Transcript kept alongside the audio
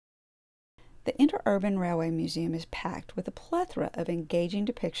The Interurban Railway Museum is packed with a plethora of engaging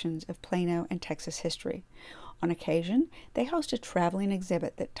depictions of Plano and Texas history. On occasion, they host a traveling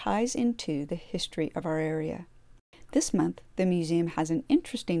exhibit that ties into the history of our area. This month, the museum has an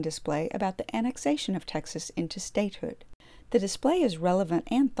interesting display about the annexation of Texas into statehood. The display is relevant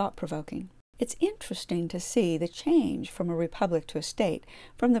and thought-provoking. It's interesting to see the change from a republic to a state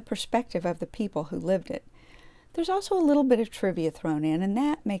from the perspective of the people who lived it. There's also a little bit of trivia thrown in, and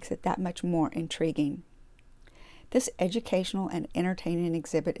that makes it that much more intriguing. This educational and entertaining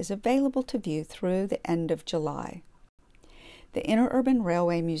exhibit is available to view through the end of July. The Interurban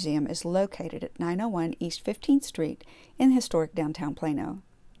Railway Museum is located at 901 East 15th Street in historic downtown Plano.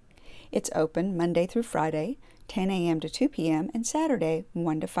 It's open Monday through Friday, 10 a.m. to 2 p.m., and Saturday,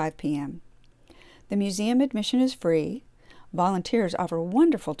 1 to 5 p.m. The museum admission is free. Volunteers offer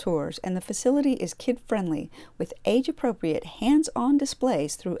wonderful tours, and the facility is kid-friendly with age-appropriate hands-on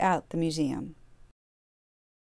displays throughout the museum.